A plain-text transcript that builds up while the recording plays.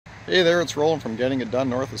Hey there, it's Roland from Getting It Done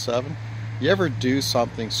North of 7. You ever do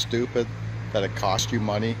something stupid that it cost you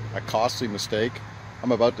money, a costly mistake?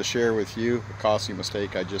 I'm about to share with you a costly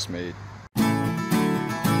mistake I just made.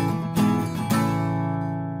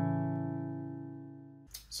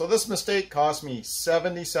 So this mistake cost me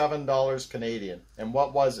 $77 Canadian. And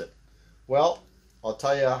what was it? Well, I'll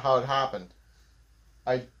tell you how it happened.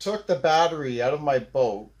 I took the battery out of my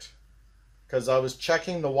boat because I was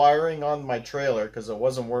checking the wiring on my trailer because it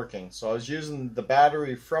wasn't working. So I was using the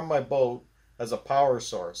battery from my boat as a power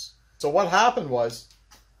source. So what happened was,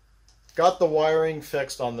 got the wiring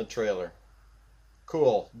fixed on the trailer.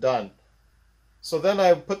 Cool, done. So then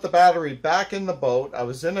I put the battery back in the boat. I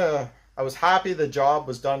was happy the job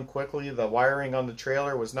was done quickly. The wiring on the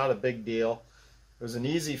trailer was not a big deal. It was an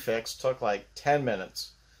easy fix, took like 10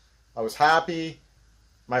 minutes. I was happy.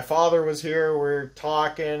 My father was here, we were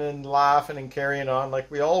talking and laughing and carrying on like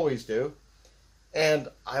we always do. And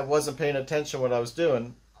I wasn't paying attention what I was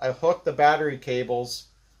doing. I hooked the battery cables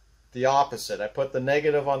the opposite. I put the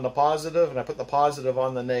negative on the positive and I put the positive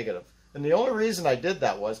on the negative. And the only reason I did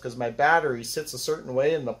that was because my battery sits a certain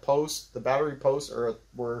way in the post. The battery posts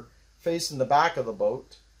were facing the back of the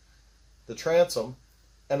boat, the transom.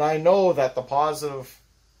 And I know that the positive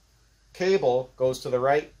cable goes to the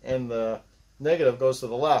right and the negative goes to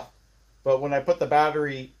the left. But when I put the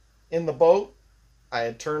battery in the boat, I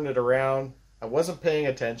had turned it around. I wasn't paying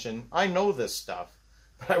attention. I know this stuff,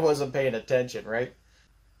 but I wasn't paying attention, right?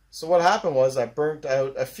 So what happened was I burnt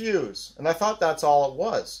out a fuse, and I thought that's all it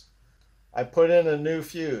was. I put in a new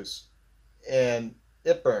fuse, and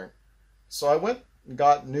it burned. So I went and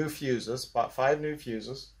got new fuses, bought 5 new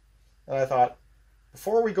fuses, and I thought,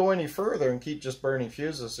 before we go any further and keep just burning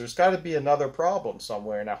fuses, there's got to be another problem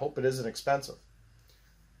somewhere, and I hope it isn't expensive.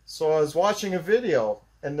 So I was watching a video,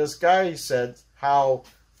 and this guy said how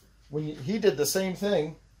when he did the same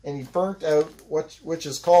thing, and he burnt out which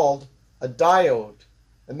is called a diode.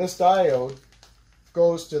 And this diode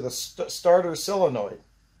goes to the starter solenoid.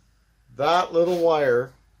 That little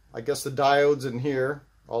wire, I guess the diode's in here,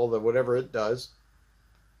 all the whatever it does,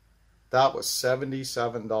 that was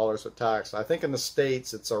 $77 with tax. I think in the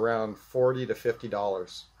States it's around $40 to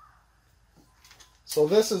 $50. So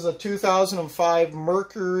this is a 2005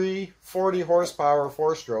 Mercury 40 horsepower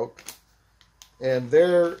 4-stroke. And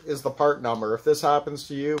there is the part number. If this happens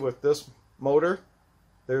to you with this motor,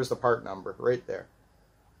 there's the part number right there.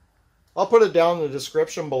 I'll put it down in the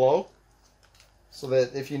description below so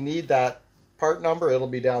that if you need that part number, it'll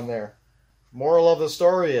be down there. Moral of the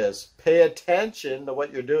story is, pay attention to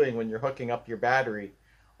what you're doing when you're hooking up your battery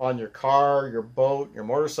on your car, your boat, your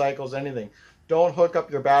motorcycles, anything. Don't hook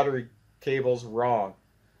up your battery cables wrong.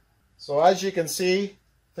 So as you can see,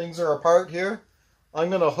 things are apart here. I'm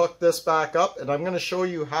going to hook this back up, and I'm going to show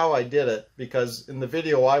you how I did it, because in the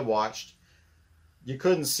video I watched, you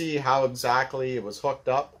couldn't see how exactly it was hooked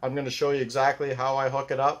up. I'm going to show you exactly how I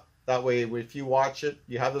hook it up. That way, if you watch it,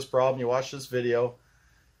 you have this problem, you watch this video,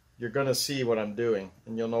 you're going to see what I'm doing,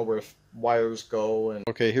 and you'll know where wires go. And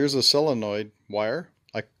okay, here's a solenoid wire.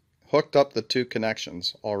 I hooked up the 2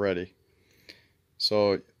 connections already.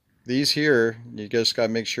 So these here, you just got to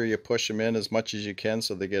make sure you push them in as much as you can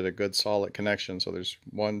so they get a good solid connection. So there's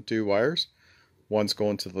 2 wires. One's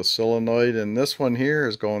going to the solenoid, and this one here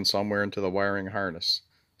is going somewhere into the wiring harness.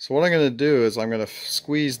 So what I'm going to do is I'm going to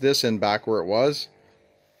squeeze this in back where it was,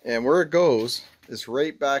 and where it goes is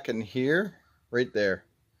right back in here, right there.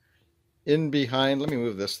 In behind, let me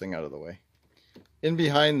move this thing out of the way. In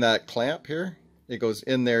behind that clamp here, it goes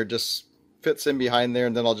in there, just fits in behind there,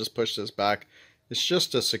 and then I'll just push this back. It's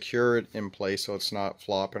just to secure it in place so it's not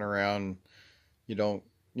flopping around. You don't,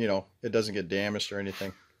 it doesn't get damaged or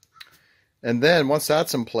anything. And then once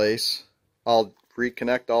that's in place, I'll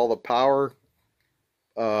reconnect all the power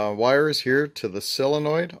wires here to the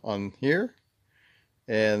solenoid on here,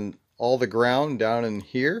 and all the ground down in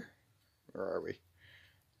here. Where are we?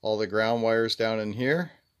 All the ground wires down in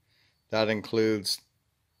here. That includes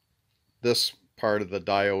this part of the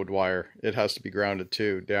diode wire. It has to be grounded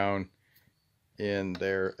too, down in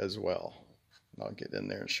there as well. I'll get in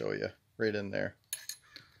there and show you right in there.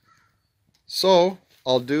 So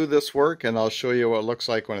I'll do this work and I'll show you what it looks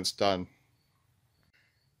like when it's done.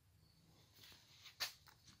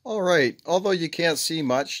 Alright, although you can't see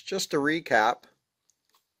much, just to recap,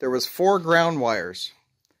 there was 4 ground wires.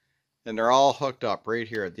 And they're all hooked up right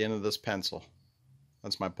here at the end of this pencil.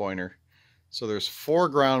 That's my pointer. So there's 4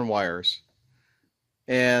 ground wires.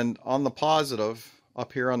 And on the positive,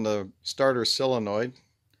 up here on the starter solenoid,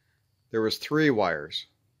 there was 3 wires.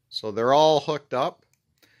 So they're all hooked up.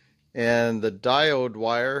 And the diode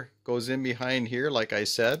wire goes in behind here, like I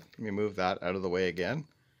said. Let me move that out of the way again.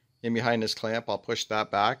 in behind this clamp. I'll push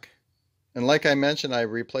that back. And like I mentioned, I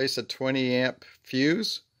replaced a 20 amp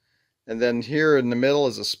fuse. And then here in the middle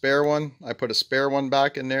is a spare one. I put a spare one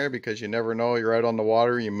back in there because you never know, you're out on the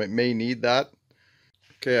water, you may need that.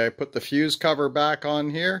 Okay, I put the fuse cover back on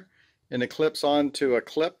here, and it clips onto a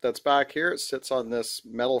clip that's back here. It sits on this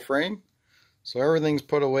metal frame. So everything's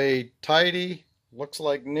put away tidy, looks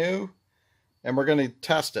like new, and we're going to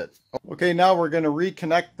test it. Okay, now we're going to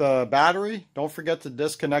reconnect the battery. Don't forget to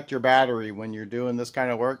disconnect your battery when you're doing this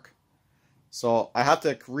kind of work. So I have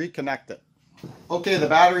to reconnect it. Okay, the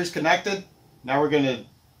battery's connected. Now we're going to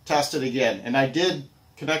test it again. And I did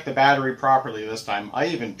connect the battery properly this time. I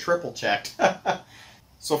even triple checked.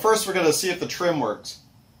 So first we're going to see if the trim works.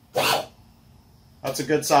 That's a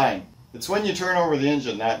good sign. It's when you turn over the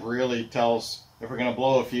engine that really tells if we're going to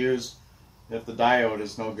blow a fuse, if the diode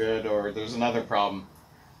is no good, or there's another problem.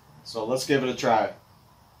 So let's give it a try.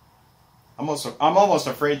 I'm almost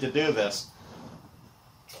afraid to do this.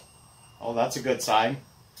 Oh, that's a good sign.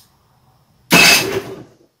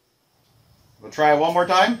 We'll try it one more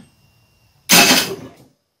time.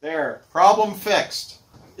 There, problem fixed.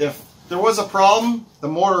 If there was a problem, the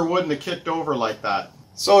motor wouldn't have kicked over like that.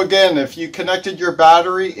 So again, if you connected your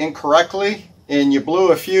battery incorrectly and you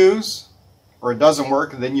blew a fuse, or it doesn't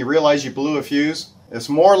work, and then you realize you blew a fuse, it's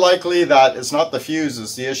more likely that it's not the fuse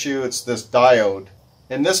that's the issue, it's this diode.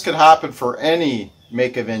 And this could happen for any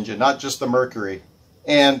make of engine, not just the Mercury.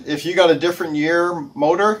 And if you got a different year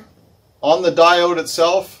motor, on the diode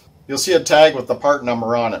itself, you'll see a tag with the part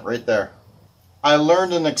number on it right there. I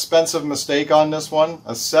learned an expensive mistake on this one,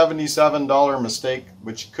 a $77 mistake,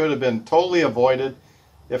 which could have been totally avoided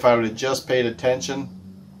if I would have just paid attention.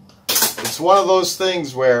 It's one of those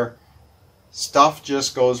things where stuff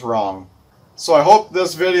just goes wrong. So I hope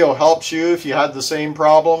this video helps you if you had the same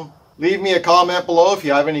problem. Leave me a comment below if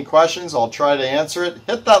you have any questions. I'll try to answer it.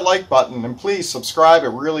 Hit that like button and please subscribe. It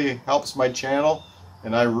really helps my channel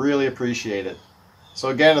and I really appreciate it. So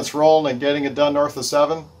again, it's rolling and getting it done north of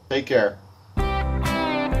 7. Take care.